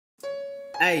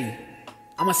Hey,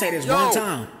 I'ma say this one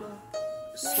time.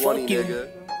 20, Fuck you, nigga.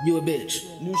 You a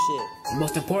bitch. New shit.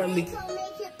 Most importantly,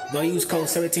 don't use code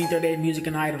 1738 music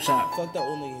in the item shop. Fuck that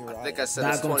old nigga here, I think I said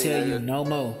Not it's gonna 20, tell nigga. you no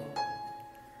more.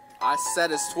 I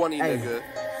said it's 20, Hey. nigga.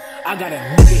 I got a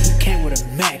nigga, he came with a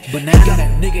Mac. Banana. I got a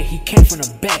nigga, he came from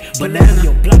the back. Banana,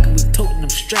 your block and we toting them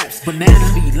straps.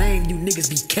 Banana be lame, you niggas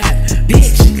be cap.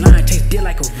 Bitch, line tastes dead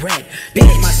like a rat.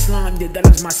 Bitch, my slime, yeah, that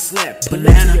is my slap.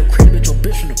 Banana, your crib, bitch, your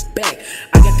bitch from the back.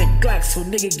 I got that Glock, so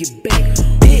nigga get back.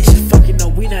 Bitch, fucking no,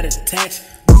 we not attached.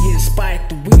 We get inspired,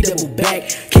 the we double back.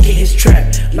 Kicking his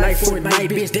trap, like Fortnite,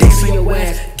 bitch, dance on your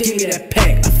ass. Give me that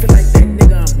pack. I feel like that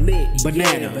nigga, I'm lit.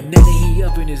 Banana, he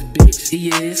up in this bitch. He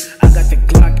is. I got the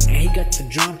Glock and he got the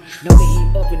drum. Know that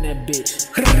he up in that bitch.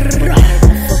 Banana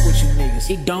don't fuck with you niggas.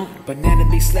 He don't. Banana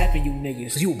be slapping you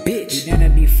niggas. You bitch.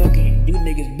 Banana be fucking you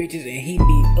niggas bitches and he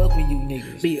be upping you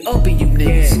niggas. Be upping you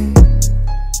niggas.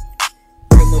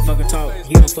 Real motherfucking talk.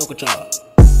 He don't fuck with y'all.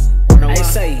 I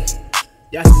say,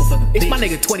 y'all some motherfucking bitches. It's my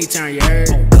nigga 20 turn, you heard?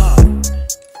 Oh God.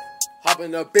 Hop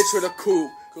in a bitch with a coupe.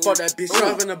 Fuck that bitch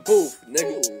driving the booth,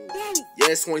 nigga. Yeah,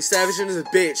 it's 20 Savage in this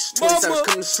bitch. 20 Savage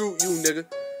coming to shoot you, nigga.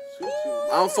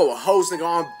 I don't fuck with hoes, nigga.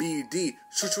 I'm BD.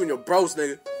 Shoot you in your bros,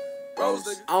 nigga. I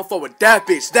don't fuck with that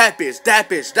bitch, that bitch, that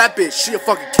bitch, that bitch. She a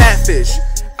fucking catfish.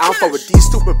 I don't fuck with these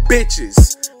stupid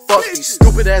bitches. Fuck these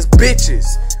stupid ass bitches.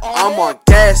 I'm on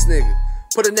gas, nigga.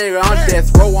 Put a nigga on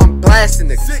death row, I'm blasting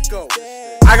niggas.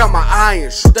 I got my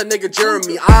irons. Shoot that nigga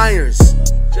Jeremy Irons.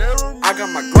 I got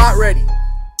my Glock ready.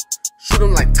 Shoot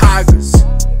him like tigers.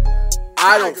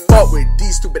 I don't fuck with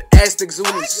these stupid ass niggas who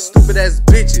these stupid ass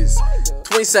bitches.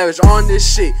 20 Savage on this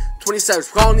shit. 20 Savage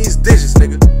calling these digits,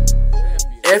 nigga.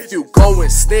 If you go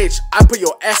and snitch, I put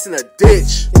your ass in a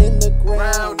ditch.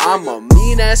 I'm a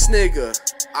mean ass nigga.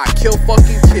 I kill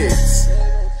fucking kids.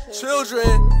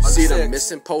 Children. See See the the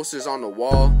missing posters on the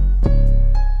wall.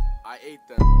 I ate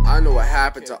them. I know what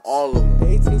happened to all of them.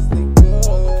 They taste like good.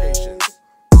 All locations.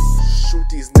 Shoot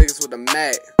these niggas with a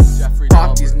mat.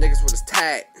 Pop these niggas with his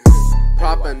tat.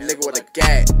 Pop a nigga with a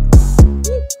gat.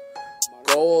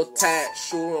 Gold tat.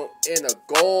 Shoot him in a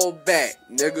gold bat,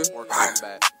 nigga. Or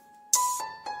combat.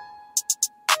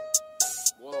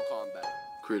 Mortal Kombat.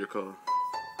 Critical.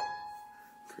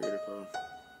 Critical.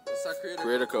 What's that critical?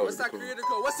 Critical. What's that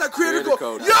critical? What's that critical?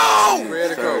 Critical. Yo!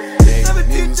 Critical.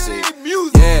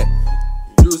 Music. Yeah.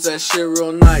 Use that shit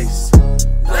real nice.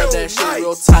 Grab that shit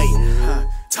real tight.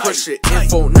 Push it in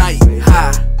Fortnite.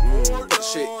 Put the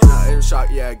shit in the shot.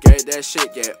 Yeah, get that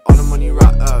shit. Get all the money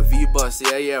rock. V-bus.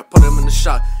 Yeah. Put them in the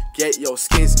shot. Get your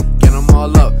skins. Get them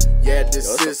all up. Yeah, this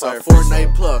is a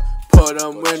Fortnite plug. Put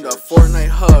them in the Fortnite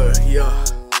hug. Yeah.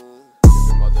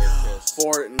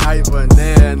 Fortnite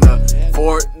banana.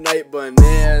 Fortnite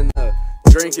banana.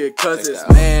 Drink it cause it's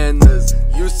manners.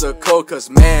 Use the coke cause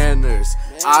manners.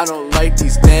 I don't like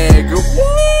these niggas.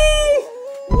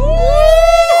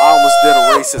 I almost did a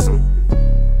racism.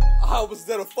 I was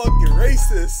that a fucking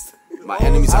racist. My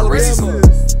enemies are racism.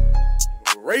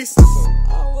 Racism.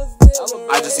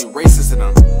 I just see racist in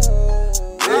them.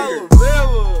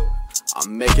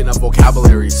 I'm making up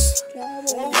vocabularies.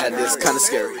 Yeah, this kinda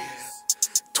scary.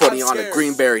 20 on a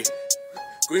greenberry.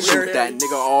 Shoot that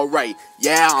nigga alright.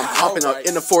 Yeah, I'm popping up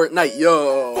in the Fortnite,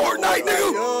 yo. Fortnite,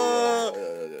 nigga.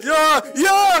 Yo,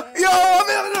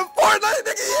 I'm in the Fortnite,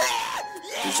 nigga,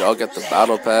 yeah. Did y'all get the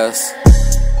battle pass?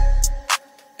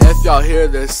 If y'all hear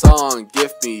this song,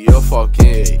 give me your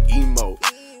fucking emote.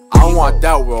 I want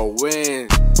that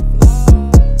whirlwind.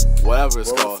 Whatever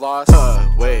it's called.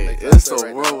 Wait, it's a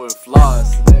whirlwind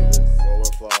floss, nigga.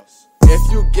 Whirlwind floss.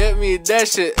 If you get me that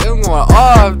shit, it's going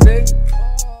off, nigga.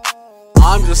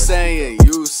 I'm just saying,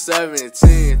 use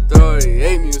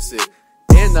 1738 music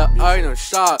in the item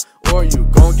shop, or you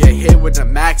gon' get hit with the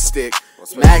max stick.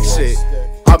 Max shit.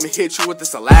 I'ma hit you with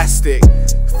this elastic.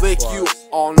 Flick you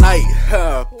all night,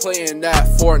 playing that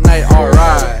Fortnite,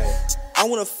 alright. I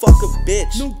wanna fuck a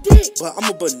bitch, but I'm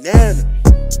a banana.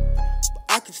 But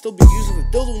I can still be using a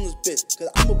dildo in this bitch, cause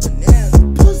I'm a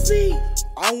banana. Pussy.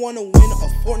 I wanna win a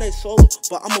Fortnite solo,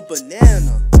 but I'm a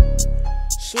banana.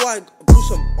 So I grew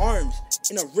some arms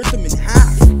and I ripped them in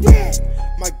half.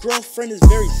 My girlfriend is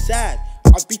very sad.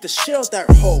 I beat the shit out that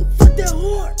hoe. Fuck that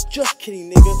whore. Just kidding,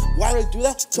 nigga. Why did I do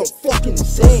that? So I'm fucking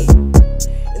insane.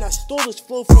 And I stole this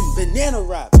flow from banana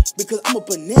rap because I'm a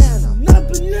banana. Not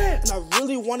banana. And I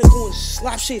really want to go and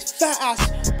slap Shay's fat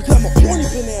ass because I'm a horny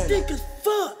banana. Thick as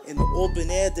fuck. And the old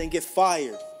banana didn't get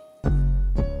fired.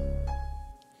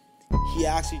 He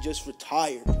actually just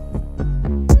retired.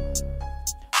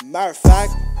 Matter of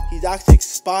fact, he's actually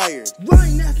expired.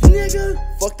 Right, that nigga.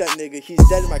 Fuck that nigga. He's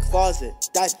dead in my closet.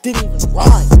 That didn't even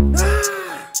rhyme.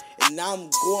 And now I'm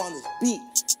going on this beat.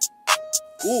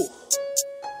 Ooh.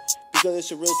 Because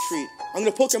it's a real treat. I'm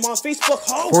gonna poke him on Facebook,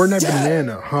 ho! Fortnite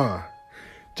Banana, huh?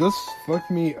 Just fuck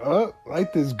me up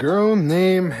like this girl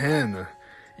named Hannah.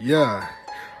 Yeah,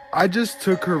 I just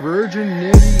took her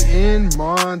virginity in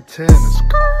Montana.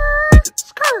 Skirt,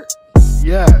 skirt.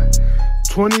 Yeah,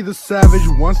 20 the Savage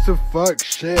wants to fuck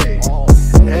Shay.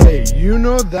 Hey, you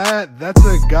know that's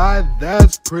a guy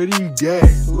that's pretty gay.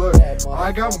 Look,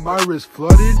 I got my wrist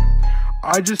flooded.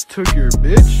 I just took your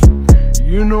bitch.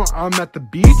 You know I'm at the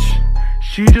beach.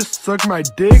 She just sucked my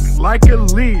dick like a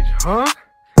leech, huh?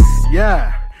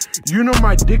 Yeah, you know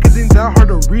my dick isn't that hard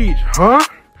to reach, huh?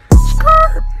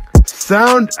 Skirt.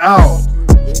 Sound out.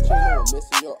 Bitch, ain't no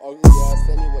missing your ugly ass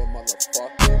anyway,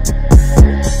 motherfucker.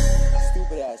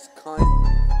 Stupid ass cunt.